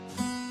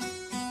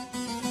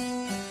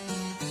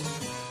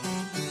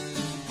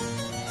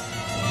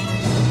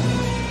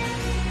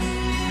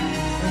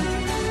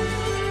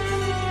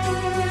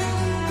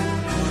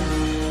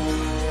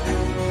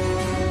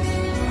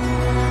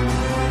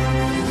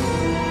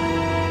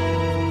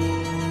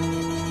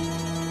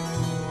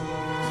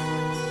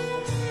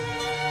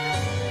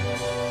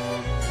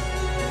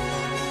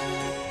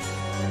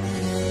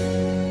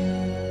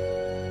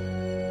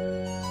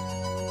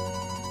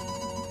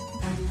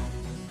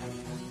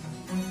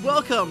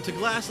Welcome to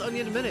Glass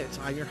Onion Minute.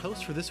 I'm your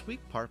host for this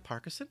week, Bart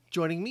Parkinson.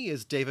 Joining me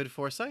is David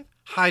Forsyth.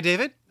 Hi,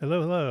 David.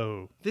 Hello,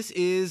 hello. This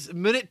is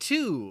minute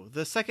 2,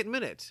 the second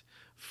minute,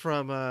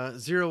 from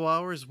 0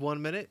 hours,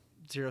 1 minute,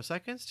 0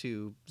 seconds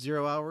to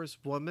 0 hours,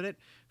 1 minute,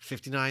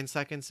 59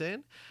 seconds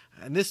in.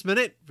 And this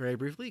minute, very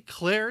briefly,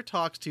 Claire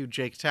talks to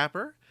Jake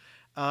Tapper,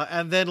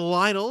 and then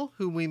Lionel,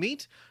 whom we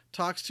meet,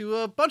 talks to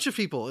a bunch of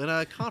people in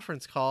a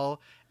conference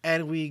call,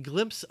 and we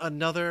glimpse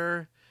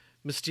another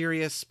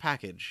mysterious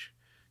package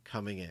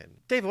coming in.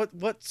 Dave,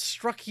 what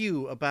struck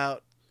you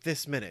about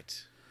this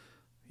minute?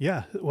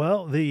 Yeah,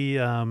 well,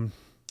 the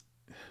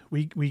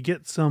we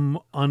get some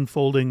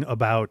unfolding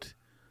about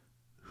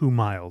who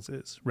Miles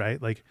is,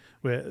 right? Like,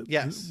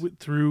 Yes.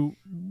 Through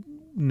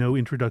no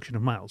introduction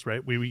of Miles,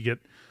 right? We get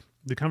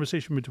the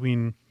conversation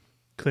between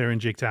Claire and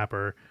Jake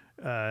Tapper.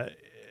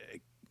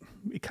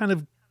 It kind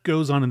of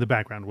goes on in the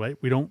background, right?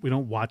 We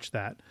don't watch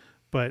that,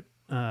 but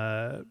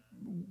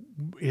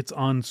it's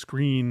on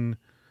screen,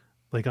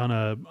 like on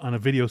a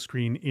video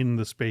screen in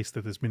the space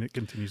that this minute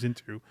continues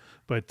into.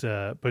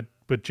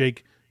 But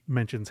Jake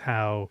mentions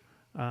how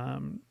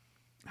her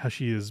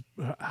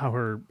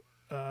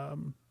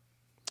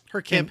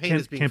Her campaign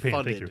is being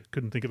funded. Thank you.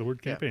 Couldn't think of the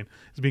word campaign.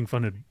 Is being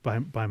funded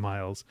by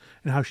Miles,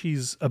 and how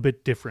she's a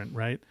bit different,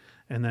 right?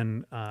 And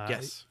then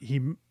Yes. he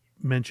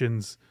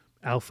mentions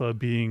Alpha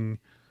being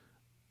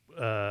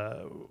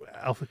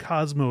Alpha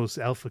Cosmos,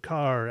 Alpha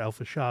Car,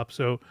 Alpha Shop.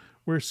 So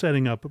we're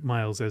setting up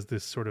Miles as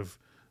this sort of,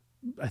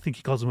 I think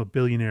he calls him a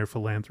billionaire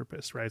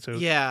philanthropist, right? So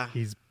Yeah.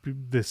 he's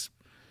this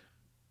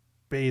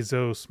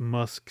Bezos,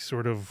 Musk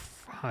sort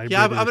of hybrid.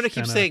 Yeah, I'm going to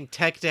keep saying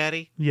tech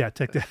daddy. Yeah,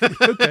 tech daddy.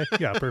 Okay,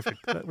 yeah,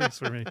 perfect. That works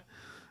for me.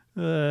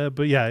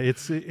 But yeah,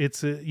 it's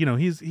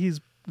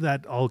he's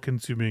that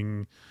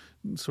all-consuming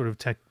sort of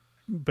tech,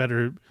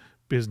 better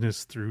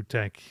business through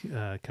tech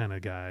kind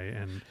of guy,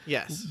 and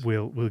Yes.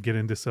 we'll get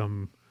into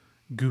some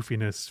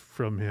goofiness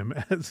from him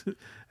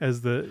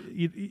as the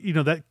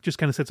that just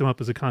kind of sets him up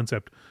as a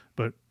concept,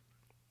 but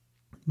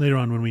later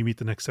on when we meet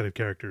the next set of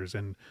characters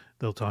and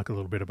they'll talk a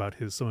little bit about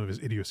some of his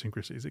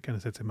idiosyncrasies, it kind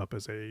of sets him up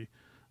as a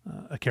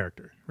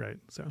character, right?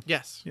 So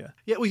Yes.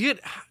 yeah, We get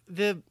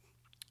the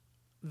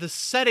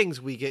settings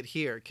we get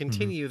here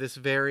continue this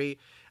very.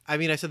 I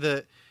mean, I said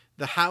the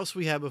house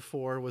we had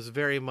before was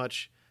very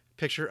much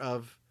picture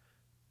of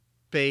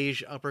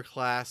beige upper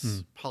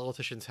class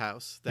politician's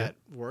house that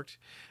worked.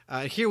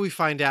 Here we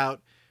find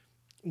out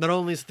not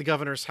only is it the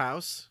governor's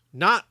house, it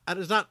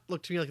does not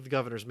look to me like the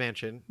governor's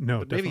mansion. No,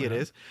 but maybe it definitely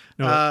is.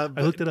 No, But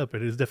I looked it up.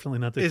 It is definitely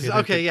not the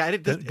okay. Yeah,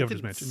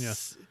 governor's mansion. Yeah,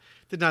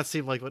 did not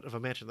seem like what of a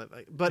mansion that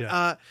like, but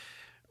Yeah.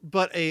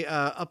 But a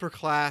upper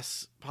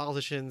class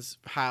politician's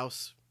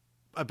house.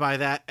 I buy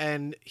that,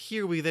 and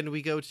here we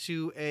go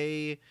to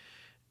a.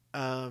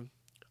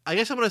 I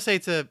guess I'm going to say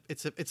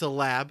it's a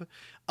lab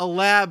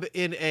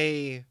in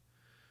a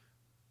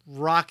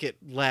rocket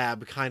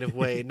lab kind of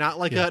way, not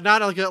like Yeah.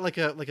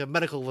 a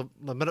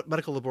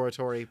medical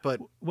laboratory, but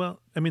well,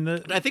 I mean,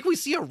 I think we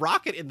see a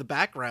rocket in the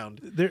background.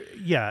 there,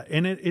 yeah,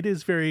 and it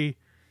is very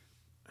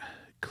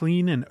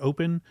clean and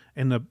open,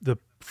 and the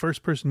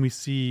first person we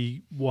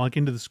see walk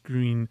into the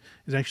screen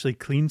is actually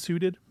clean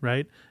suited,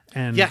 right?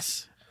 And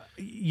Yes,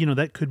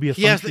 that could be a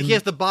he has function. he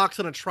has the box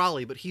on a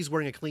trolley, but he's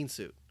wearing a clean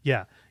suit.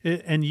 Yeah,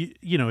 and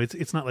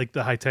it's not like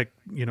the high tech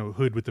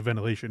hood with the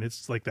ventilation.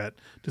 It's like that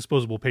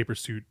disposable paper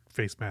suit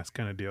face mask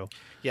kind of deal.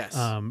 Yes, he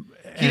and-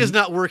 does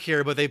not work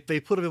here, but they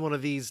put him in one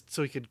of these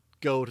so he could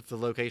go to the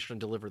location and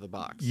deliver the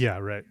box. Yeah,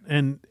 right.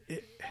 And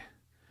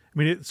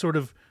it's sort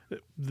of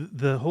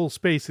the whole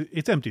space.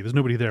 It's empty. There's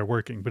nobody there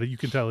working, but you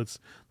can tell it's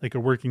like a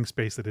working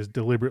space that is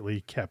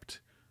deliberately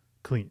kept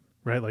clean,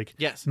 right? Like,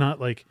 Yes. not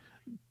like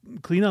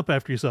clean up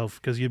after yourself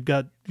because you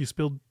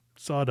spilled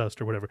sawdust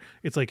or whatever.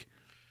 It's like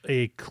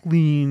a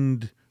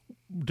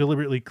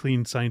deliberately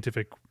cleaned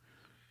scientific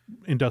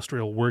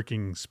industrial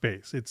working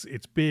space.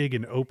 It's big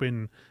and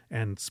open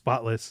and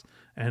spotless,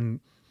 and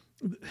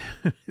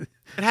It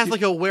has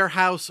like a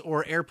warehouse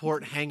or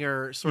airport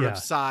hangar sort Yeah. of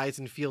size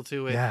and feel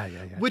to it. Yeah.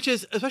 Which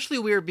is especially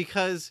weird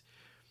because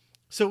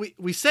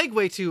we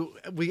segue to,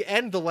 we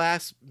end the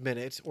last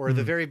minute or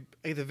the very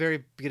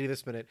beginning of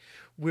this minute.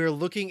 We're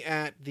looking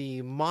at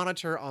the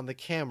monitor on the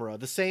camera,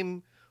 the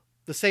same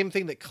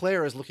thing that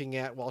Claire is looking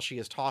at while she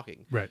is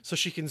talking. Right. So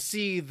she can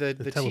see the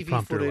TV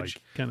teleprompter footage.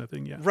 like kind of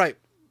thing. Yeah. Right.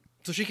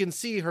 So she can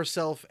see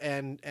herself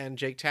and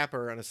Jake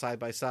Tapper on a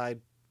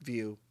side-by-side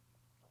view.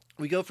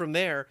 We go from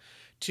there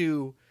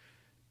to,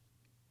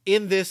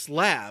 in this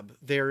lab,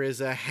 there is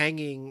a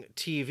hanging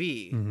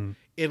TV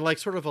in like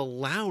sort of a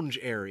lounge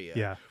area.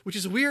 Yeah. Which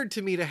is weird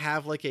to me to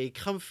have like a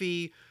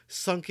comfy,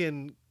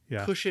 sunken,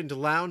 Yeah. cushioned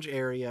lounge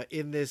area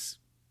in this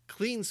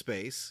clean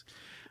space.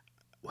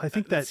 Well, I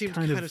think That that seemed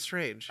kind kind of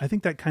strange. I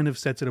think that kind of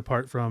sets it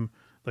apart from,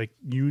 like,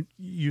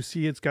 you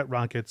see it's got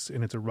rockets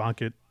and it's a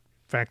rocket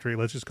factory.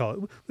 Let's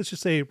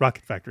just say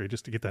rocket factory,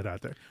 just to get that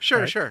out there.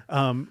 Sure, right? sure.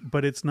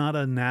 But it's not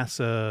a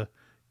NASA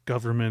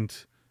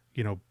government,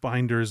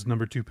 binders,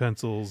 number 2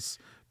 pencils,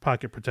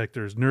 pocket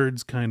protectors,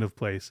 nerds kind of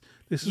place.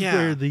 This is Yeah.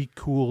 where the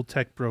cool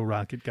tech bro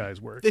rocket guys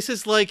work. This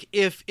is like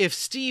if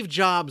Steve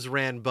Jobs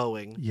ran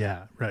Boeing,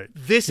 Yeah, right.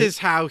 this is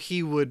how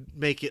he would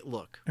make it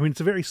look. I mean,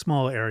 it's a very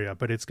small area,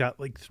 but it's got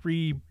like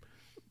 3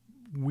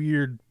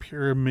 weird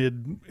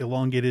pyramid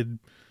elongated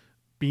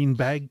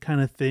beanbag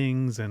kind of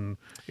things, and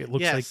it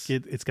looks Yes.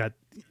 like it's got,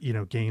 you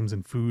know, games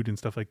and food and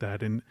stuff like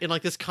that. And In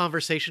like this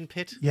conversation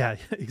pit. yeah,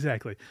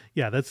 exactly.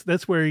 Yeah,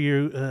 that's where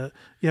you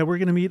we're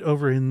gonna meet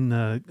over in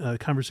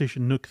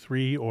Conversation Nook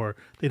 3, or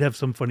they'd have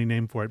some funny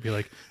name for it. Be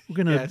like, we're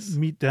gonna Yes.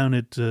 meet down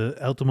at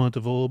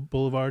Altamont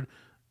Boulevard.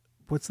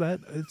 What's that?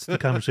 It's the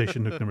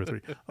Conversation Nook number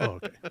 3. Oh,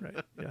 okay,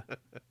 right, yeah.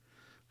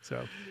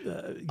 So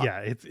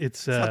it's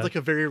Sounds like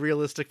a very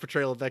realistic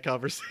portrayal of that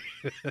conversation.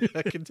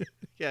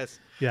 Yes.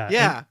 yeah.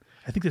 Yeah. And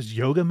I think there's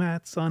yoga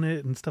mats on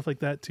it and stuff like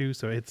that too.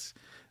 So it's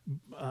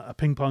a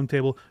ping pong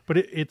table, but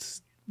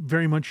it's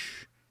very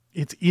much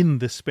it's in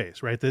this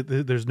space, right?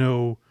 There's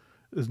no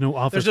office.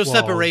 There's no walls.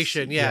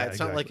 separation. Yeah, it's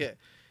not exactly.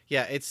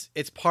 like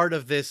it's part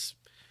of this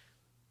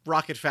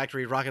rocket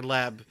factory, rocket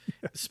lab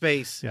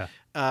space. Yeah,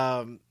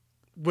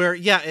 Where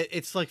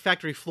it's like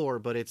factory floor,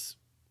 but it's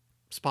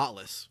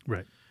spotless.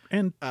 right.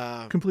 And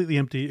completely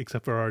empty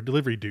except for our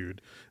delivery dude,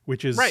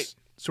 which is Right.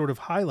 sort of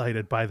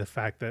highlighted by the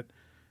fact that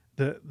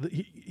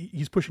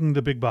he's pushing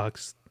the big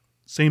box,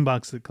 same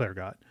box that Claire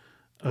got,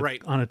 Right.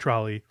 on a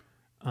trolley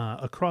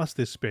across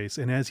this space.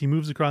 And as he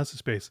moves across the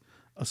space,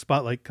 a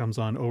spotlight comes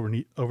on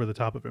over the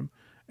top of him.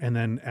 And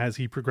then as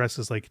he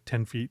progresses like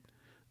 10 feet,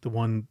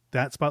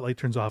 that spotlight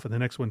turns off and the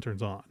next one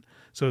turns on.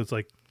 So it's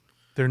like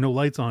there are no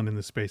lights on in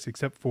this space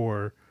except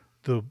for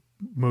the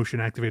motion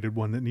activated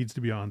one that needs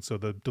to be on so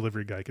the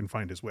delivery guy can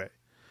find his way.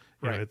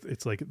 You know, Right.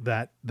 it's like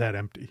that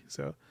empty.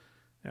 So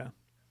yeah.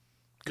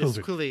 It's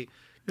COVID.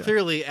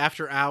 clearly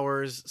after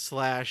hours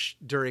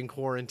 / during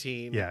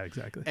quarantine. Yeah,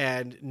 exactly.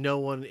 And no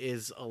one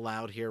is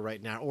allowed here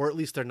right now, or at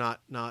least they're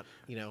not. Well,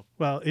 we know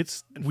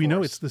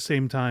enforced. it's the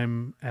same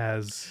time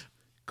as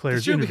Claire's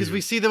It's true interview. because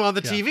we see them on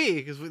the Yeah. TV.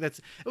 Because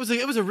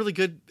it was a really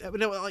good.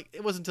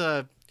 It wasn't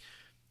a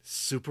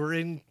super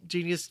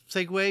ingenious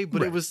segue,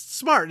 but Right. it was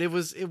smart. It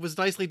was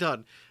nicely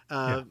done.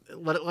 Yeah. It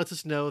lets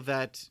us know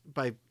that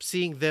by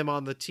seeing them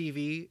on the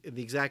TV in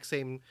the exact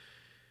same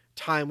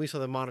time we saw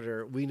the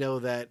monitor, we know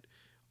that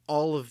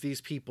all of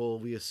these people,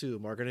 we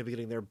assume, are going to be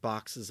getting their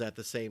boxes at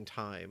the same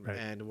time. Right.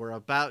 And we're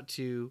about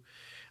to,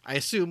 I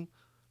assume,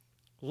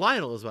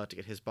 Lionel is about to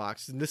get his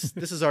box. And this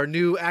is our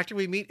new actor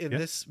we meet in Yep.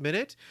 this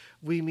minute.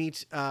 We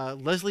meet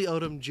Leslie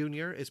Odom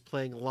Jr. is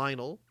playing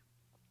Lionel,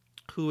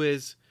 who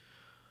is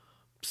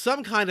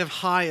some kind of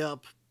high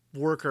up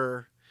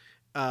worker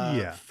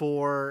Yeah.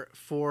 for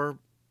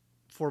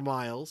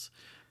Miles.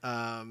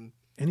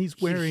 And he's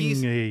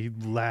wearing a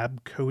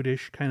lab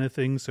coat-ish kind of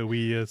thing, so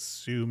we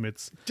assume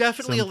it's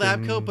Definitely a lab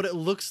something- coat, but it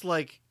looks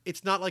like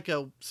it's not like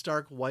a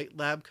stark white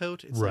lab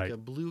coat. It's like Right. a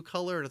blue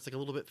color, and it's like a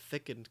little bit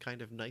thick and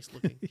kind of nice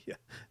looking. yeah,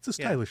 it's a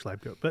stylish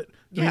lab coat, but I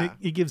Yeah. mean,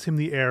 it gives him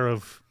the air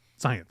of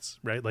science,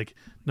 right? Like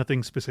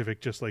nothing specific,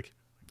 just like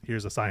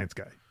here's a science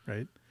guy,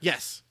 right?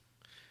 Yes.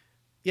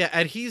 Yeah,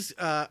 and he's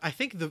I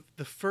think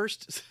the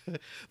first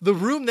the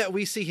room that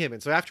we see him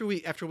in. So after we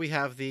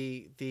have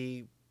the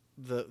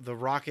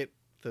rocket,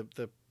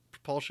 the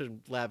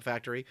propulsion lab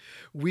factory,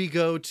 we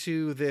go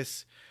to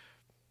this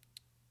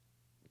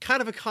kind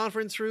of a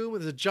conference room.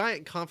 There's a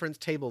giant conference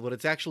table, but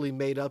it's actually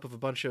made up of a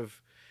bunch of,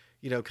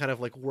 kind of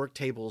like work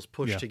tables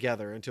pushed Yeah.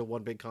 together into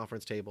one big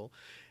conference table.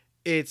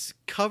 It's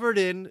covered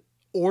in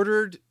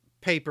ordered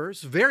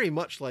papers, very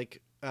much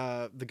like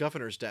the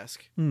governor's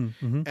desk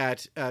Mm-hmm.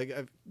 at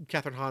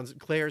Catherine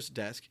Claire's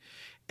desk.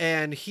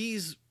 And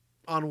he's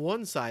on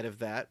one side of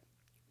that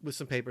with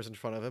some papers in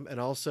front of him, and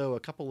also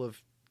a couple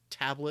of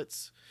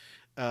tablets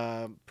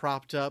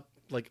propped up,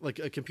 like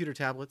computer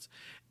tablets,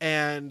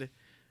 and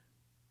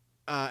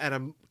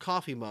a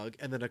coffee mug.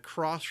 And then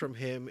across from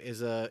him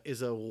is a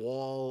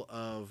wall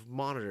of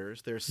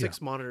monitors. There's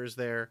 6 monitors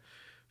there.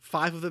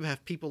 5 of them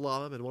have people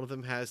on them, and one of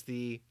them has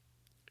the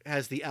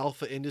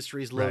Alpha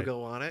Industries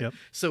logo on it. Yep.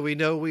 So we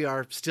know we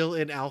are still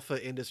in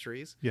Alpha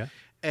Industries. Yeah.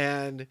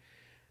 And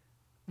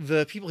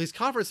the people he's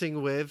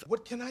conferencing with,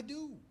 What can I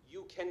do?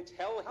 You can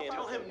tell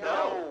him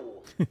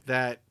no.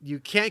 that you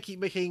can't keep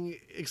making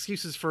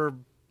excuses for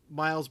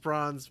Miles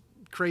Braun's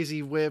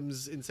crazy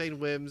whims, insane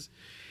whims.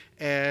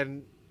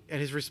 And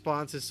his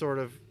response is sort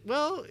of,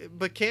 well,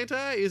 but can't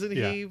I? Isn't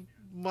he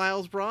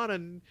Miles Braun?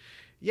 And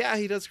yeah,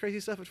 he does crazy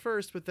stuff at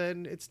first, but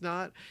then it's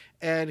not.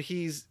 And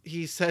he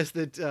says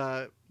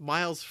that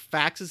Miles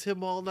faxes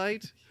him all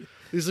night.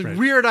 These are Right.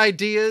 weird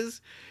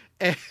ideas.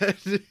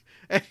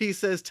 And he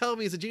says, tell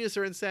me, is it genius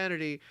or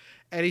insanity?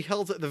 And he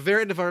holds at the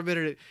very end of our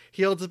minute,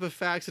 he holds up a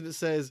fax and it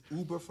says,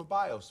 Uber for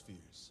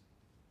biospheres.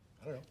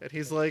 I don't know. and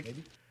he's like,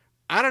 Maybe.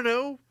 I don't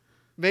know,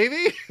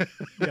 maybe.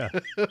 Yeah.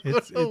 what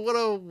It's, a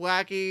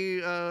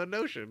wacky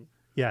notion.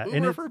 yeah. Uber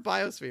And for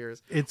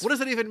biospheres. it's- What does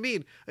that even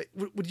mean?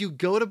 Would you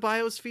go to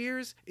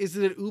biospheres? Is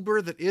it an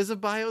Uber that is a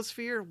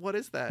biosphere? What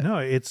is that? no,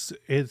 it's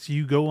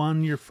you go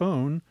on your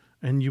phone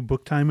and you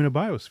book time in a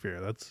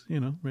biosphere. That's,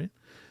 right?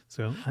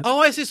 So Oh,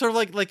 I see. Sort of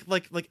like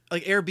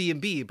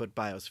Airbnb, but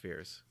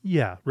biospheres.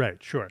 yeah, right,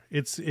 sure.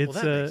 It's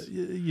that makes-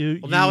 you.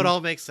 Well, now it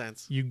all makes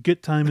sense. You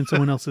get time in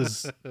someone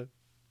else's.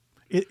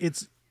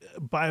 It's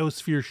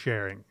biosphere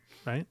sharing,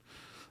 right?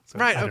 So,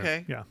 Right, I don't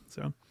okay. know. Yeah.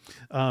 So,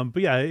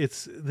 but yeah,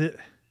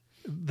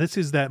 this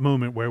is that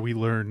moment where we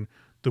learn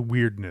the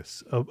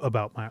weirdness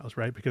about Miles,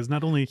 right? Because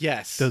not only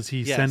Yes, does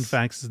he yes. send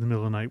faxes in the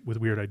middle of the night with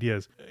weird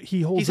ideas,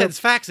 he holds He up.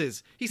 sends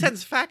faxes. He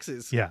sends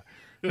faxes. Yeah.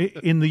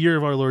 In the year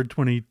of our Lord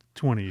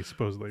 2020,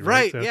 supposedly.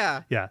 Right, So,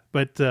 yeah. Yeah.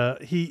 But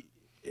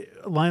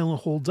Lionel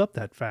holds up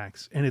that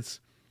fax, and it's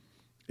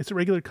a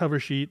regular cover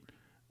sheet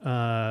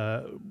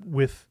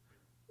with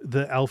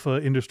the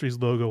Alpha Industries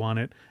logo on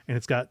it, and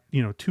it's got,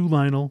 to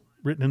Lionel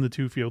written in the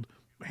to field,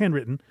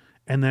 handwritten,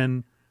 and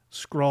then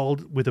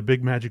scrawled with a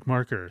big magic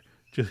marker.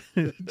 Just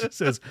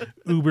says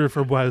Uber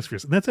for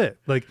biospheres. And that's it.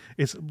 Like,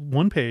 it's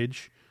one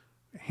page,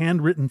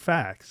 handwritten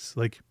fax.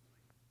 Like,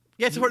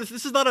 Yeah, this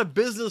is not a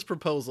business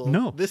proposal.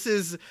 No. This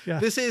is Yeah.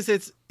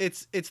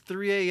 it's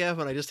 3 a.m.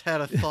 and I just had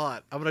a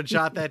thought. I'm gonna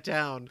jot that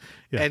down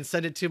Yeah. and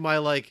send it to my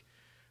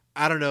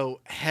I don't know,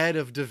 head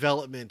of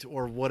development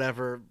or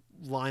whatever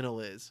Lionel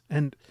is.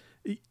 and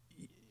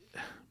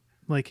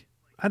like,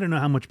 I don't know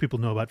how much people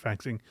know about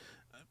faxing.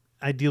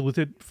 I deal with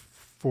it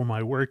for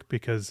my work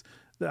because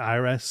the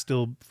IRS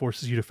still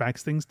forces you to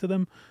fax things to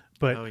them.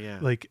 But Oh, yeah.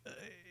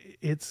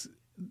 it's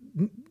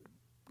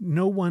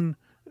no one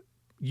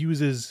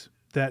uses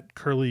that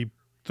curly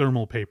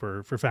thermal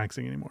paper for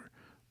faxing anymore.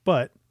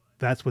 But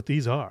that's what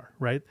these are,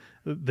 right?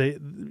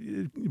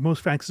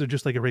 Most faxes are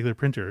just like a regular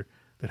printer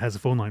that has a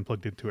phone line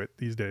plugged into it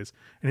these days,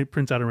 and it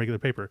prints out on regular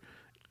paper.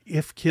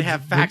 If kids They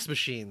have fax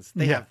machines.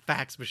 They Yeah. have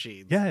fax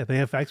machines. yeah, they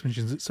have fax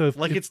machines. So if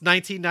It's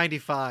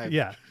 1995.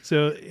 yeah,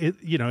 so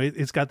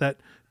it's got that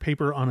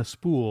paper on a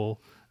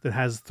spool that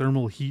has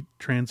thermal heat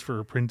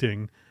transfer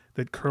printing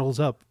that curls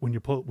up when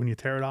you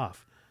tear it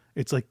off.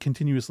 It's like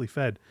continuously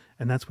fed,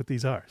 and that's what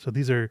these are. So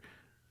these are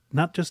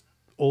not just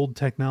old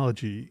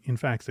technology in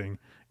faxing;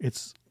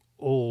 it's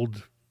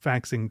old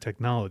faxing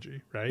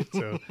technology, right?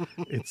 So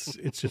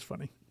it's just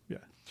funny. Yeah,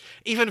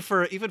 Even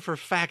for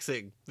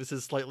faxing, this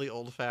is slightly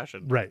old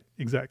fashioned. right,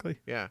 exactly.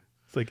 Yeah.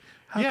 It's like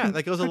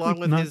That goes how along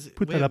can with not his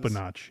put that up a whims.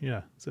 notch.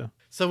 Yeah,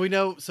 So we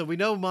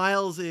know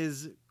Miles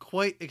is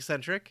quite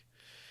eccentric,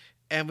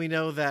 and we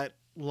know that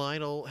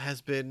Lionel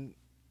has been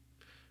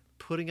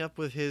putting up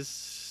with his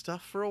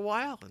stuff for a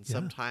while, and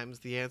sometimes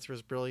the answer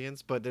is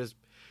brilliance, but there's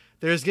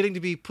getting to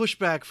be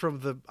pushback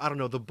from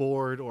the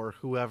board or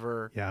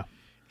whoever yeah.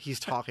 he's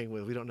talking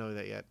with. We don't know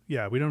that yet.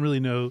 Yeah, we don't really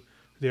know who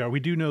they are. We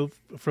do know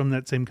from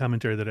that same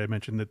commentary that I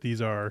mentioned that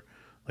these are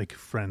like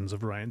friends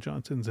of Ryan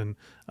Johnson's, and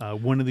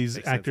one of these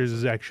actors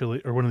is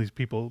actually, or one of these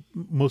people,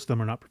 most of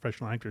them are not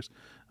professional actors,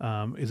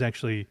 is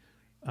actually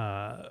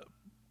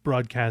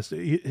broadcast.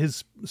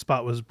 His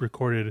spot was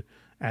recorded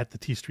at the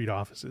T Street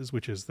offices,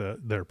 which is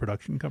their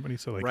production company.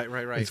 So like,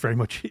 Right. it's very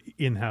much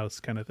in-house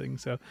kind of thing.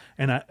 So,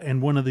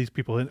 and one of these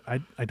people, and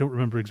I don't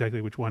remember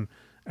exactly which one,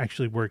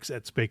 actually works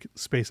at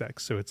SpaceX.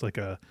 So it's like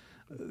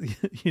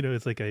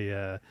it's like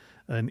an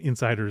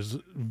insider's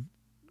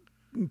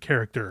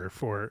character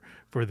for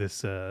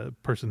this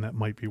person that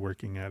might be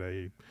working at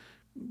a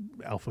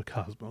Alpha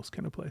Cosmos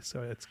kind of place.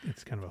 So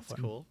it's kind of a fun,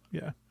 cool.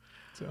 Yeah.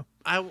 So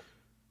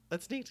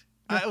That's neat.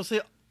 I will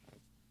say,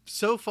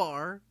 so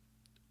far,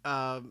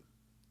 Leslie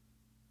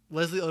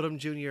Odom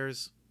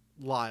Jr.'s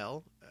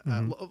Lionel.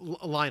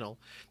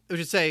 I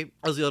should say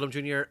Leslie Odom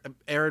Jr.,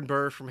 Aaron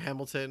Burr from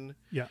Hamilton.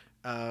 yeah.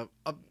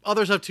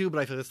 Others have too, but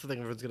I feel that's the thing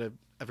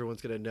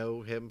everyone's gonna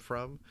know him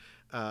from.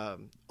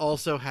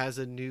 Also has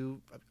a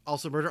new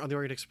Murder on the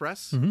Orient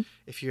Express. Mm-hmm.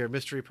 If you're a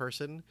mystery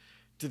person,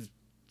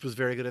 was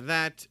very good in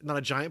that. Not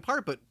a giant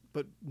part, but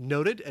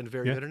noted and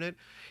very Yeah. good in it.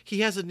 He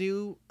has a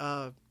new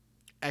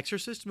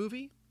Exorcist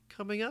movie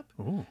coming up.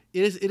 Oh,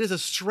 It is a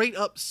straight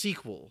up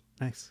sequel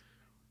nice.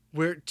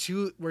 where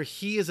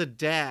he is a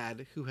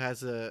dad who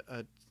has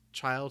a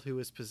child who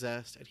is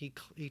possessed, and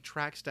he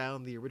tracks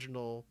down the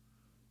original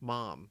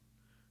mom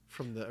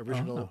from the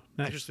original Oh,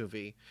 nice. Exorcist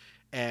movie,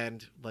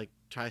 and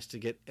tries to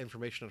get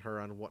information on her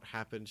on what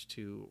happened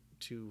to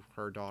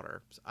her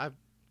daughter. So I'm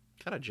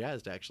kind of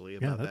jazzed actually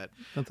about that.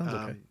 That sounds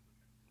okay.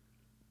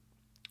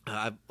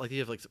 I like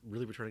the idea of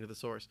really returning to the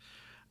source.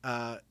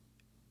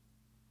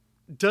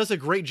 Does a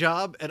great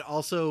job, and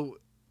also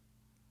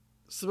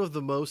some of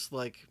the most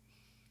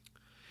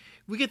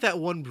we get that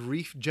one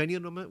brief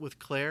genuine moment with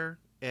Claire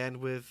and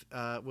with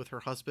her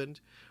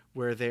husband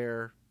where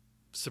they're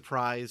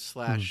surprised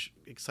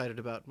 / excited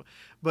about,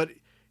 but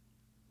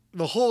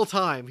the whole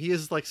time he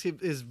is lots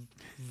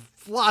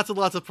and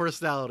lots of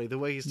personality. The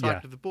way he's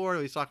talking to the board, the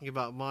way he's talking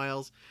about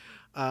Miles,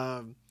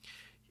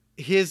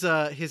 his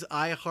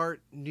I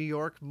Heart New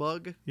York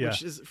mug,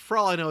 which is, for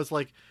all I know, is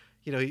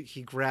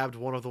he grabbed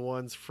one of the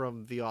ones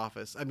from The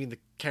Office. I mean, the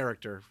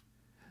character,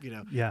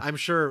 Yeah. I'm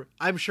sure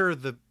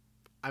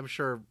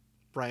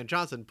Brian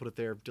Johnson put it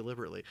there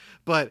deliberately,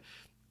 but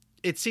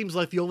it seems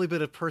like the only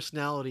bit of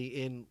personality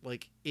in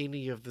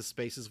any of the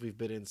spaces we've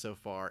been in so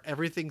far.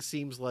 Everything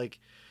seems like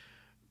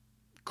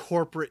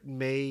corporate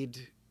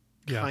made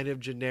Yeah. kind of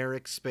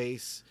generic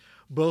space,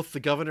 both the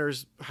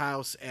governor's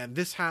house and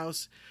this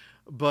house.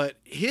 But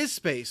his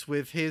space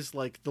with his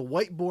like the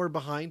whiteboard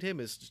behind him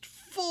is just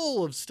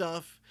full of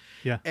stuff.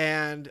 Yeah.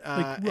 And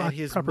and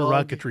his proper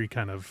mug. rocketry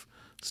kind of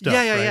stuff.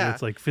 Yeah, yeah, right? yeah.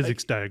 It's like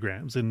physics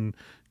diagrams and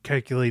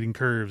calculating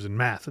curves and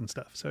math and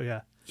stuff. So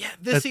yeah. Yeah,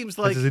 this That's- seems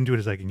that's like as into it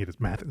as I can get is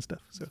math and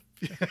stuff.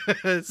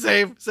 So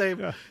same.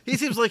 Yeah. He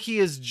seems like he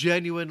is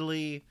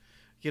genuinely,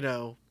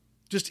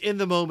 just in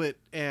the moment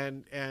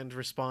and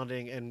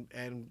responding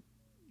and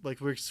like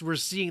we're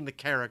seeing the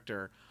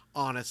character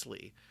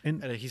honestly,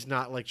 And- and he's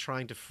not like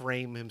trying to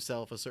frame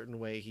himself a certain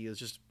way. He is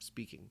just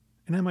speaking.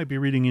 and I might be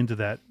reading into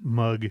that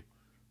mug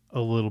a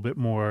little bit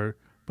more,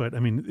 but I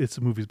mean, it's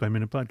a Movies by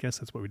Minute podcast.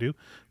 That's what we do.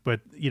 But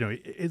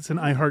it's an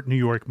I Heart New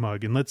York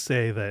mug, and let's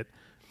say that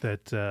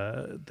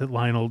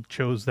Lionel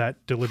chose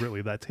that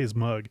deliberately. That's his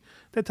mug.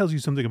 That tells you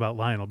something about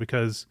Lionel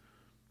because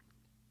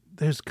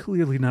there's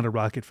clearly not a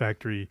rocket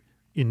factory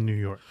in New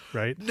York,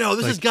 right? No,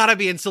 this has got to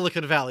be in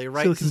Silicon Valley,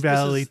 right? Silicon This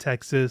Valley, is-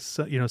 Texas,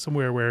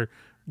 somewhere where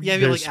Yeah,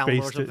 maybe there's like Alamo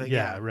or space something,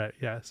 yeah, yeah. right,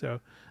 yeah. So,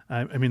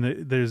 I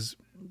mean, there's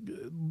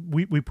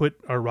we put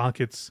our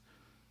rockets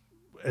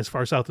as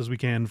far south as we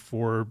can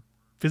for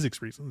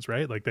physics reasons,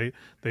 right? Like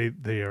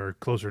they are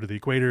closer to the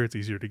equator. It's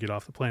easier to get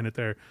off the planet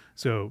there.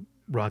 So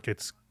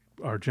rockets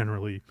are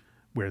generally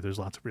where there's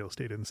lots of real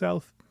estate in the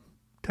South,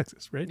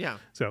 Texas, right? Yeah.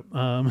 So,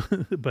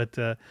 but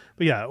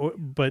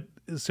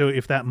so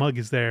if that mug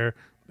is there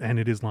and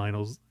it is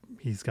Lionel's,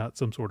 he's got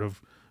some sort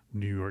of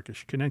New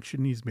Yorkish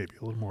connection. He's maybe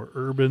a little more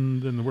urban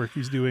than the work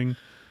he's doing.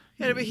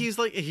 Yeah, but he's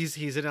like he's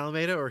in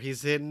Alameda or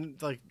he's in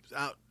like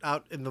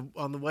out in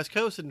on the West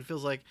Coast and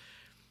feels like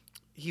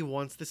he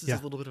wants this is Yeah.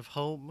 a little bit of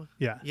home.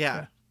 Yeah.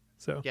 Yeah.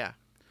 So Yeah.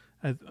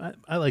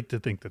 I like to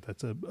think that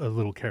that's a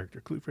little character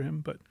clue for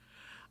him, but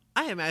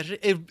I imagine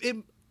it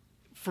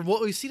from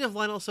what we've seen of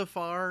Lionel so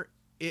far,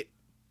 it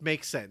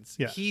makes sense.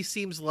 Yeah. He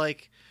seems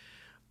like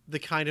the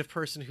kind of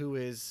person who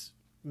is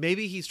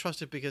maybe he's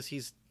trusted because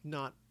he's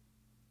not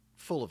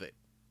full of it.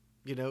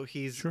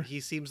 Sure. He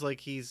seems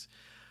like he's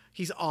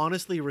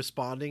honestly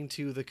responding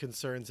to the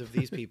concerns of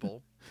these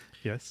people.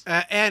 yes.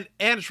 And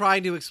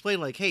trying to explain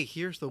like, hey,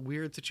 here's the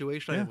weird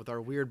situation I Yeah. have with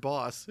our weird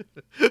boss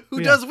who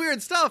Yeah. does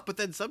weird stuff, but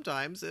then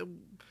sometimes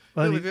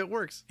Well, it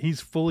works.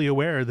 He's fully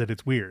aware that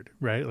it's weird,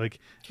 right? Like,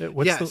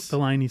 what's Yes. the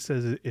line he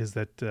says is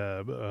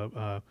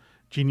that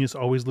genius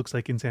always looks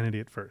like insanity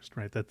at first,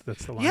 right?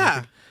 That's the line. I Yeah.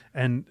 think.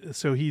 And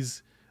so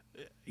he's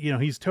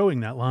towing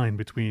that line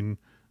between,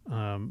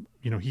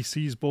 he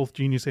sees both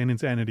genius and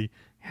insanity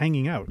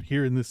hanging out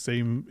here in this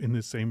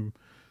same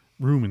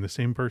room in the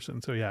same person.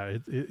 So yeah,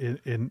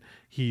 and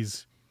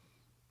he's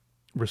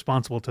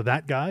responsible to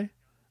that guy,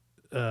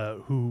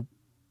 who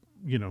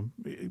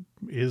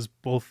is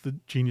both the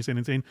genius and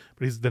insane,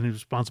 but he's then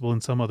responsible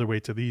in some other way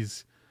to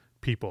these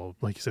people.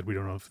 Like you said, we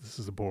don't know if this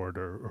is a board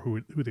or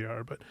who they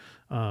are, but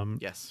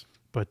Yes.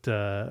 but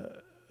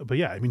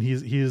yeah, I mean, he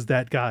is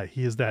that guy.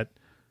 He is that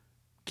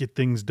get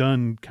things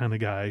done kind of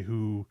guy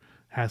who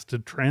has to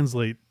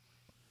translate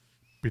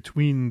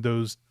between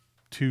those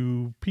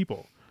two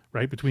people,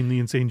 right? Between the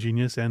insane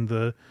genius and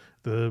the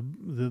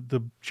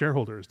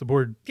shareholders, the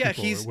board Yeah,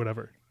 people or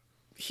whatever.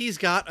 He's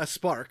got a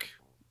spark.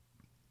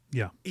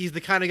 Yeah. He's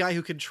the kind of guy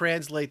who can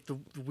translate the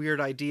weird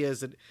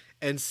ideas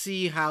and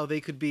see how they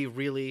could be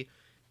really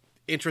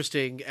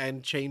interesting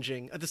and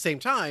changing. At the same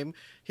time,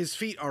 his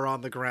feet are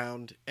on the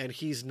ground and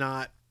he's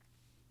not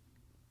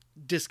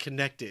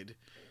disconnected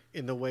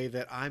in the way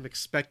that I'm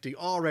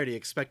already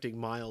expecting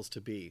Miles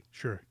to be.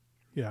 Sure.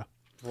 Yeah.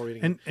 Before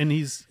reading And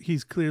he's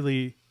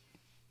clearly,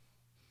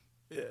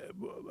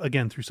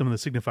 again, through some of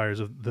the signifiers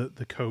of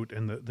the coat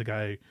and the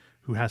guy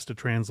who has to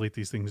translate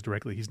these things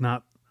directly. He's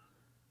not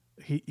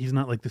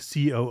like the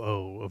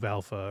COO of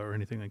Alpha or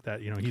anything like that.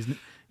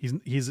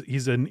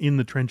 He's an in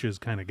the trenches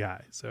kind of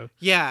guy. So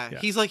Yeah, Yeah.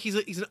 he's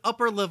an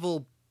upper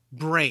level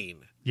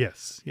brain,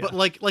 yes, yeah. but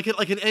like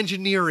an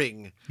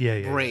engineering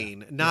Yeah,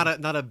 brain, not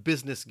a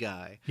business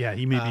guy. yeah,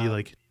 he may be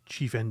like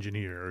chief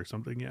engineer or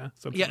something. Yeah,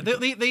 something. Yeah, like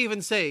that. they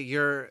even say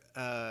you're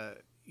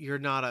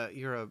not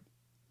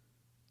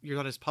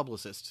his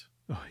publicist.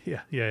 Oh,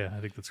 yeah. I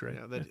think that's right.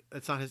 That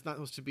it's not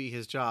supposed to be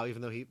his job,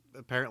 even though he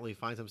apparently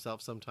finds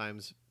himself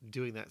sometimes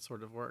doing that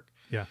sort of work.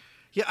 Yeah.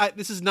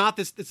 This is not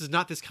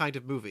this kind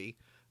of movie.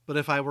 But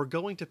if I were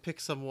going to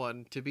pick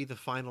someone to be the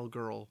final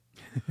girl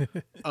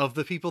of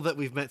the people that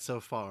we've met so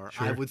far,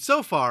 Sure.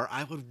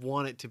 I would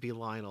want it to be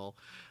Lionel.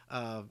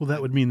 Well,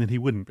 that would mean that he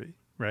wouldn't be,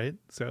 right?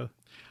 So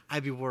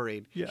I'd be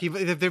worried. Yeah.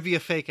 There'd be a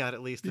fake out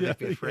at least, and Yeah, I'd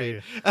be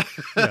afraid.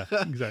 yeah,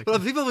 exactly. But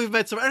the people we've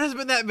met so far, it hasn't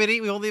been that many.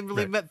 We only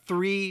really Right. met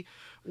 3.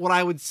 What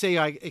I would say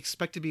I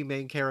expect to be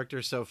main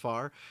characters so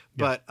far,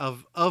 but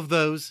of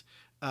those,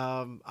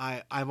 I'm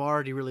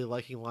already really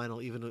liking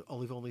Lionel, even though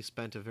we've only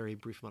spent a very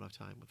brief amount of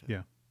time with him.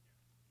 Yeah.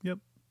 Yep.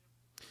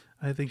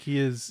 I think he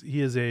is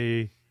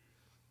a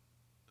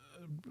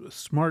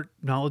smart,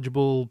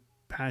 knowledgeable,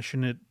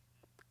 passionate,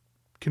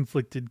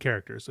 conflicted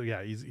character. So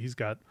yeah, he's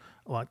got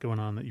a lot going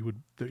on that you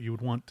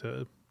would want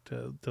to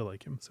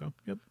like him. So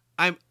yep.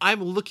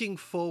 I'm looking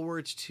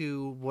forward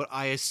to what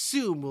I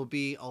assume will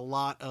be a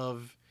lot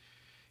of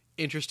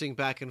interesting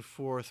back and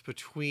forth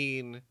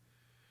between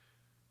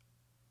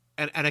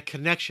and a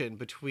connection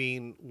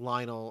between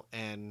Lionel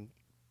and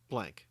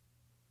Blank.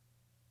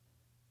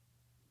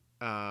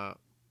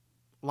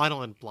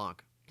 Lionel and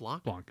Blanc.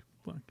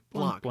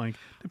 Blanc.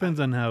 Depends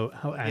on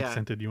how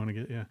accented you want to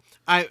get. Yeah.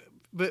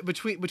 But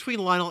between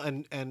Lionel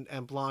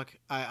and Blanc,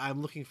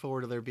 I'm looking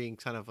forward to there being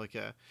kind of like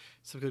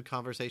some good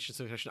conversation,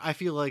 some connection. I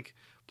feel like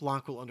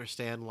Blanc will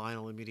understand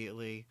Lionel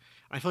immediately.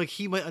 I feel like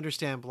he might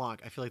understand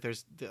Blanc. I feel like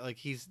there's like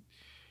he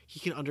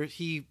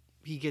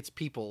gets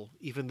people,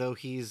 even though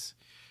he's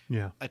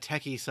a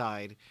techie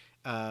side.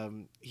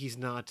 He's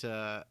not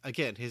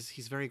again.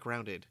 He's very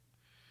grounded.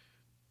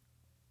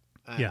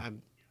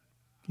 I'm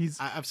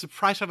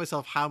surprised by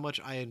myself how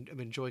much I am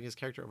enjoying his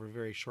character over a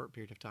very short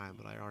period of time,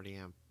 but I already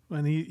am.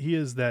 And he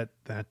is that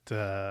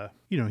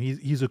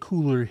he's a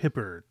cooler,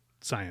 hipper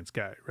science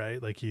guy,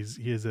 right? Like that's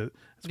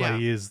why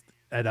he is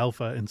at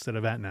Alpha instead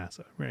of at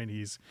NASA, right?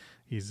 He's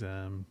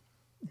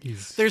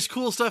there's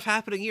cool stuff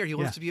happening here. He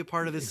wants to be a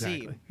part of this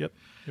scene. Yep.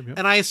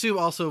 And I assume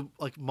also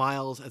like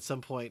Miles at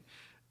some point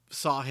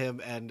saw him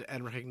and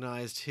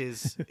recognized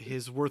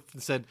his worth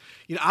and said,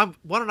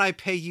 why don't I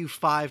pay you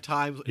 5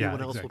 times what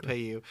anyone else will pay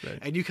you, right.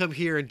 And you come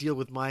here and deal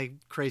with my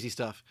crazy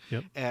stuff,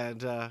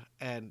 and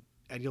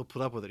you'll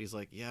put up with it. He's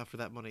like, yeah, for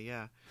that money,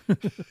 yeah.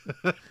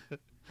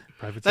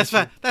 Private. That's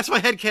my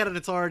headcanon.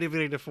 It's already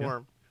beginning to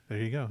form. There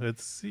you go.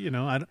 It's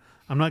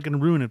I'm not going to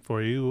ruin it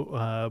for you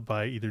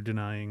by either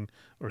denying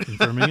or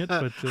confirming it,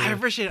 but I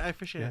appreciate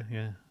it.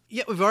 Yeah.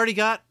 We've already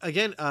got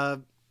again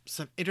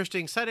some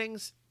interesting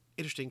settings,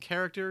 interesting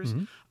characters.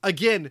 Mm-hmm.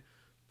 Again,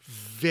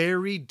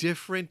 very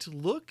different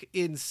look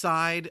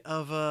inside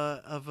of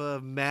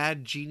a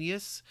mad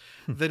genius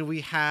than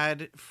we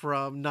had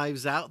from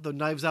Knives Out. Though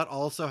Knives Out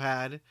also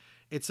had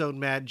its own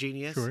mad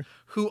genius,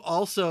 who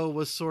also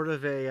was sort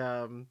of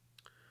a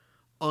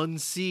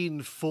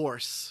unseen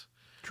force.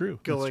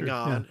 Going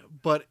on,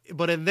 but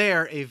in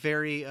there a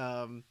very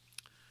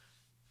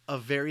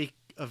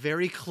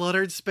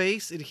cluttered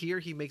space. In here,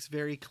 he makes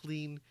very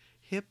clean,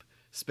 hip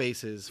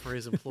spaces for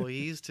his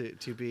employees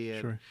to be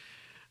in,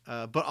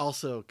 but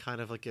also kind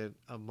of like a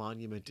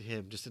monument to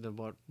him, just in a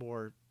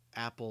more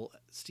Apple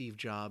Steve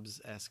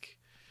Jobs-esque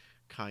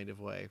kind of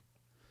way.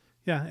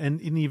 Yeah,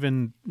 and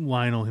even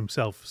Lionel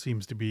himself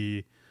seems to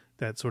be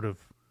that sort of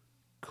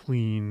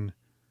clean.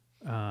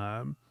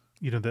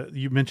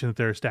 You mentioned that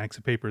there are stacks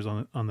of papers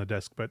on the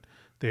desk, but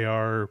they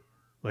are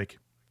like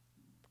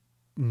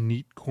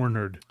neat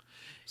cornered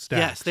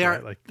stacks. Yes, they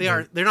are. Like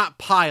they're not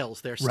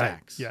piles. They're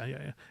stacks. Right.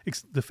 Yeah.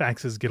 The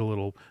faxes get a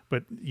little,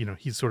 but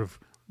he's sort of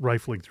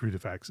rifling through the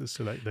faxes,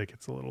 so that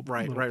gets a little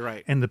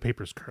right. And the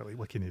paper's curly.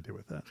 What can you do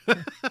with that?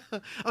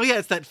 Oh yeah,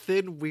 it's that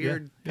thin,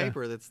 weird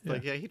paper that's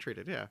like he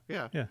treated.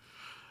 Yeah.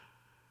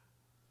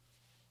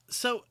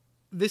 So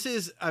this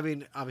is,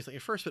 obviously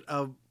at first,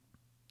 but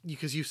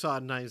because you saw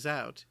Knives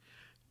Out.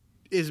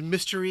 Is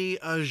mystery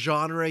a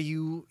genre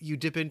you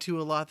dip into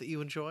a lot that you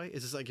enjoy?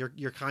 Is this like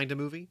your kind of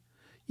movie?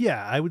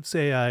 Yeah, I would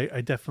say I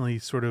definitely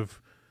sort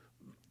of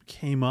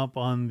came up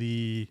on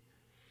the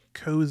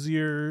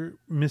cozier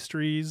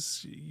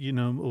mysteries, a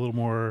little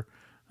more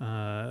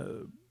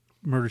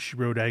Murder, She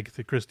Wrote,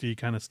 Agatha Christie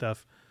kind of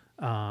stuff.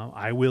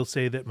 I will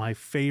say that my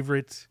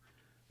favorite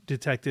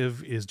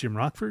detective is Jim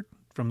Rockford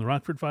from the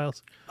Rockford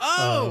Files.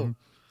 Oh!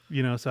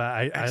 So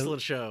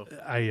excellent show.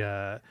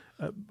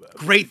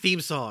 Great theme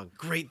song.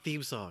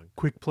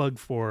 Quick plug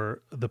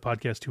for the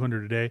podcast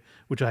 200 a Day,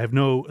 which I have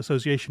no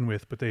association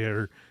with, but they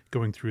are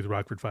going through the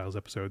Rockford Files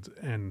episodes,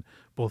 and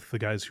both the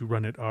guys who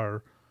run it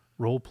are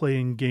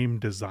role-playing game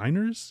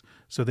designers,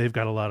 so they've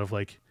got a lot of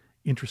like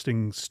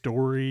interesting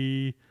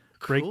story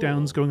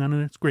breakdowns going on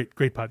in it. It's great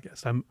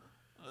podcast. I'm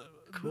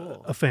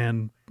a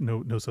fan,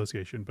 no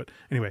association, but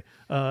anyway,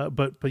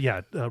 but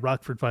yeah,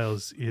 Rockford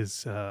Files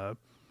is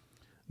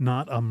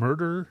not a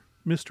murder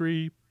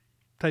mystery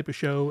type of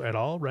show at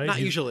all, right?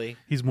 Usually.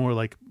 He's more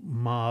like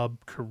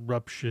mob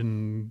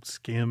corruption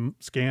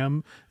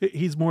scam.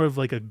 He's more of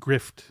like a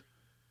grift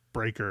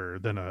breaker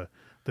than a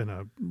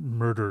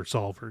murder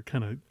solver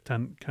kind of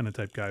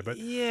type guy. But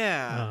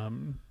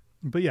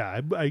but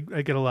yeah, I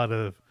get a lot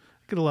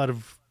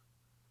of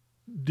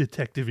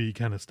detective-y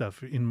kind of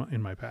stuff in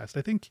my past.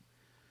 I think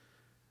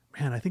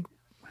I'm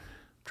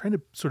trying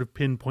to sort of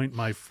pinpoint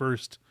my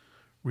first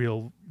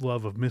real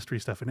love of mystery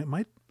stuff, and it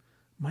might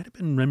have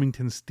been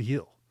Remington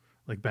Steele,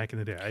 like back in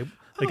the day.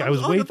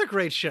 That's a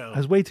great show. I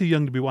was way too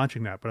young to be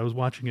watching that, but I was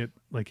watching it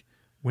like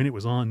when it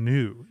was on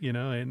new,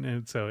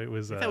 and so it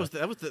was. That was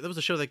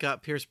a show that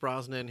got Pierce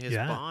Brosnan his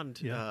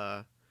Bond,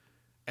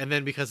 and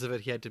then because of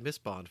it, he had to miss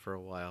Bond for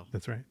a while.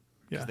 That's right.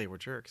 Because they were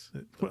jerks.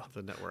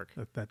 The network.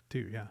 That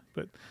too, yeah.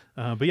 But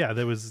yeah,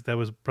 that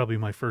was probably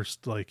my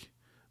first like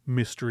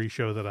mystery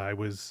show that I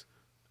was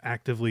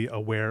actively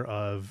aware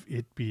of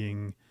it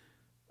being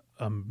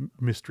a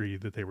mystery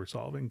that they were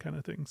solving, kind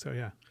of thing. So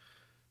yeah,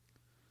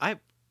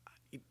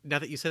 now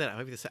that you say that, I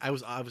might be the same. I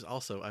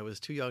was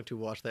too young to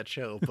watch that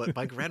show, but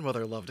my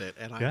grandmother loved it,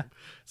 and Yeah.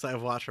 so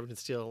I've watched from it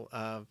still.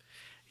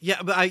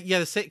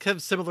 The same kind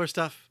of similar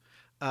stuff.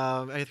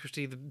 Agatha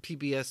Christie, the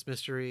PBS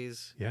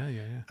mysteries.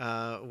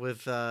 Yeah.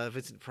 With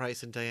Vincent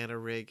Price and Diana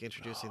Rigg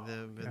introducing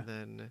them,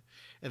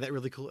 and that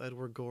really cool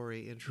Edward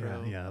Gorey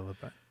intro. Yeah, I love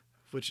that.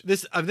 Which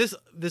this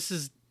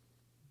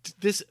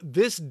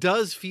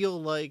does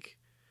feel like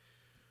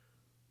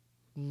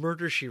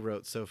Murder, She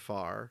Wrote so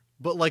far,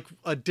 but like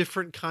a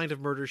different kind of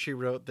Murder, She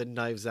Wrote than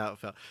Knives Out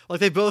felt. Like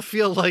they both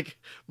feel like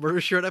Murder,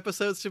 She Wrote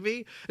episodes to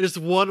me. Just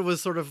one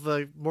was sort of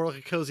the more like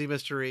a cozy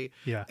mystery,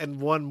 Yeah. and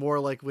one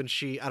more like when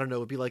she, I don't know,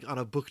 would be like on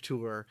a book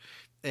tour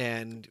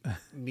and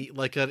meet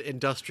like an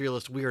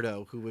industrialist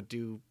weirdo who would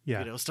do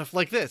stuff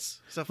like this,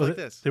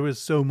 this. There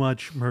was so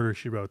much Murder,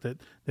 She Wrote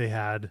that they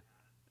had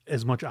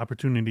as much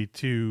opportunity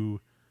to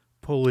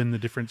pull in the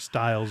different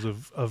styles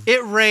of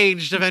It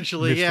ranged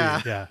eventually,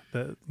 mystery.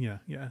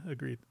 Yeah,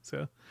 agreed.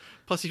 So,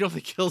 plus you'd only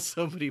kill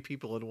so many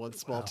people in one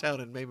small town,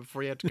 and maybe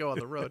before you have to go on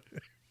the road.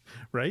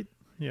 right?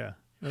 Yeah.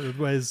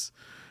 Otherwise,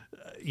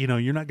 you're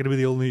not going to be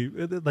the only.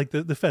 Like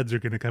the feds are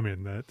going to come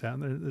in that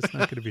town. It's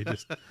not going to be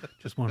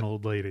just one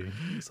old lady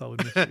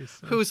solving mysteries.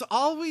 So. Who's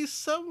always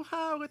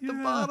somehow at the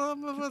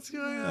bottom of what's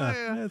going on.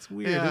 Yeah. That's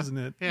weird, isn't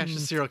it? Yeah,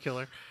 she's a serial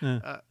killer.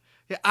 Yeah.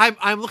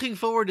 I'm looking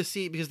forward to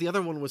see, because the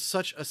other one was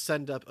such a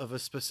send up of a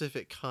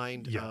specific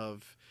kind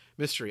of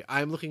mystery.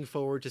 I'm looking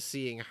forward to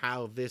seeing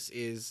how this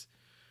is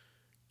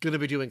going to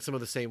be doing some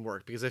of the same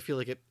work, because I feel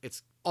like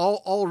it's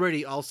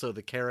already also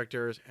the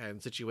characters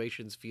and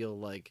situations feel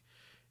like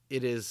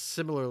it is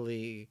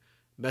similarly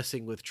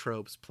messing with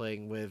tropes,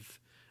 playing with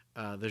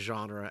the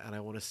genre, and I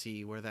want to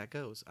see where that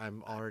goes.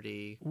 I'm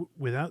already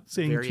without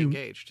saying very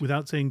engaged.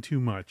 Without saying too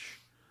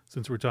much,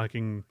 since we're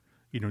talking,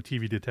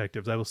 TV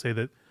detectives, I will say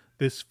that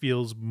this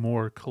feels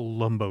more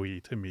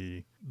Columbo-y to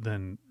me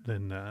than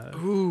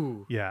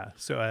Ooh. yeah.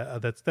 So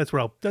that's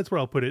where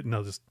I'll put it, and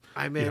I'll just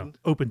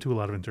open to a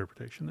lot of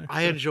interpretation there.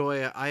 I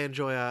enjoy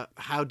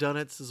how done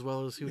it's as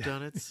well as who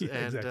done it's,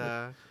 and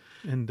exactly.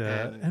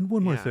 And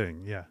one more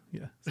thing, yeah.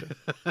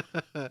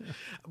 So.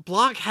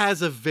 Blanc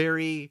has a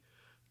very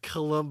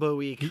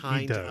Columbo-y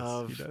kind he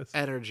of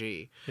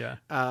energy. Yeah.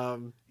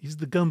 He's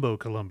the Gumbo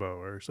Columbo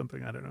or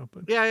something. I don't know,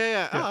 but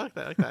yeah. Oh,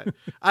 I like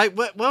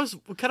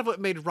that.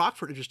 What made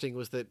Rockford interesting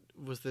was that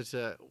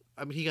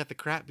he got the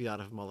crap beat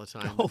out of him all the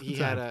time.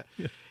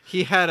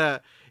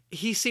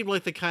 He seemed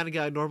like the kind of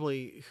guy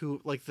normally who,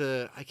 like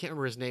I can't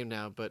remember his name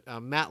now, but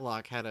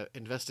Matlock had an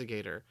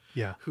investigator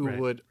who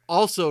would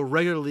also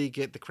regularly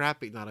get the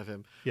crap beaten out of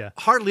him. Yeah.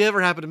 Hardly ever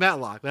happened to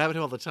Matlock, but happened to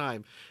him all the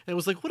time. And it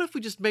was like, what if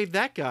we just made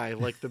that guy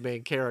like the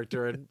main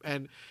character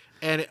and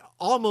it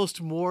almost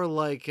more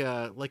like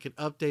an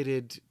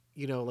updated,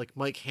 like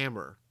Mike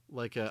Hammer,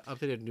 like a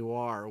updated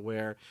noir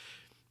where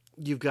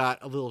you've got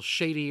a little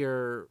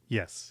shadier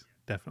yes,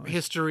 definitely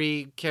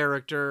history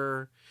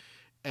character.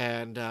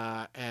 And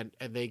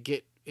they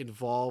get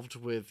involved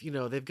with,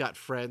 they've got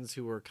friends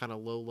who are kind of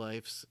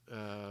lowlifes.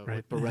 Right,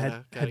 like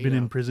Beretta had been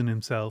in prison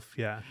himself.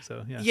 Yeah,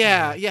 so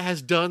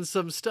has done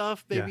some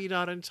stuff, maybe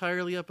not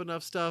entirely up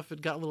enough stuff,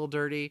 and got a little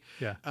dirty.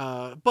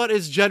 Yeah, but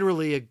is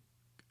generally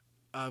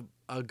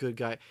a good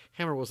guy.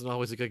 Hammer wasn't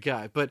always a good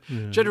guy, but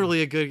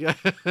generally a good guy.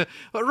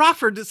 But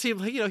Rockford, it seemed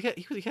like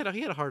he had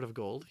a heart of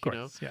gold. Of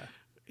course,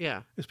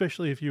 yeah.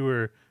 Especially if you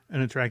were an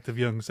attractive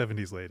young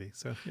 70s lady.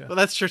 So yeah. Well,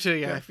 that's true too.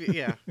 Yeah. If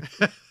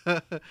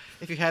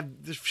you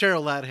had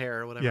Cheryl Ladd hair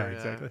or whatever. Yeah,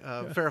 exactly.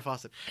 Farrah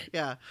Fawcett.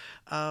 Yeah.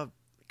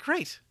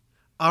 Great.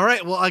 All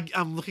right. Well,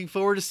 I'm looking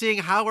forward to seeing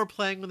how we're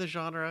playing with the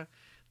genre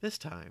this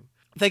time.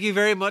 Thank you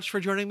very much for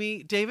joining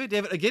me, David.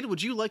 David, again,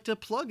 would you like to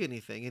plug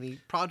anything, any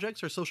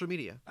projects or social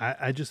media?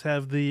 I just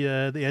have the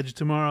Edge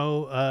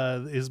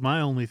Tomorrow is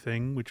my only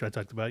thing, which I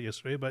talked about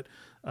yesterday. But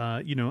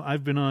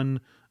I've been on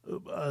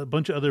a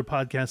bunch of other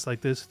podcasts like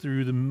this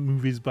through the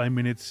Movies by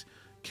Minutes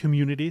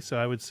community. So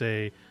I would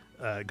say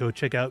go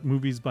check out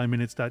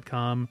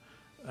moviesbyminutes.com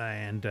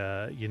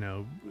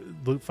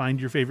and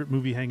find your favorite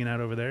movie hanging out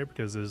over there,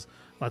 because there's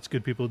lots of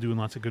good people doing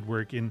lots of good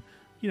work in,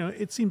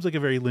 it seems like a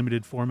very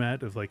limited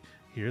format of like,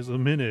 here's a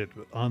minute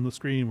on the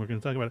screen, we're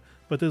going to talk about it.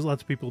 But there's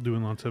lots of people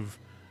doing lots of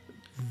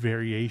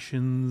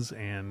variations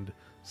and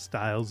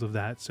styles of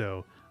that.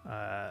 So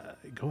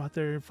go out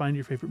there, find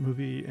your favorite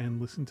movie, and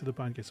listen to the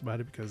podcast about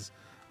it, because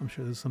I'm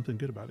sure there's something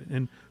good about it.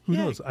 And who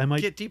knows? I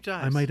might get deep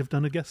dives. I might have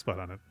done a guest spot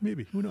on it.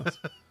 Maybe. Who knows?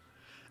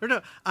 Or no,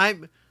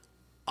 I'm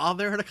on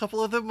there in a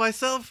couple of them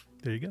myself.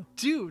 There you go.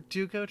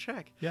 Do go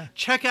check. Yeah.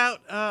 Check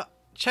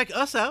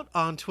us out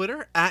on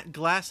Twitter at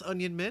Glass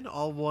Onion Min,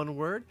 all one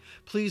word.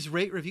 Please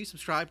rate, review,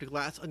 subscribe to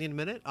Glass Onion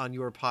Minute on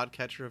your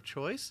podcatcher of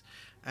choice.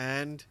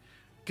 And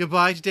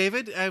goodbye to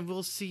David, and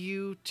we'll see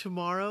you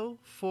tomorrow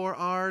for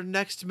our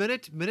next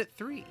minute, minute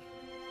 3.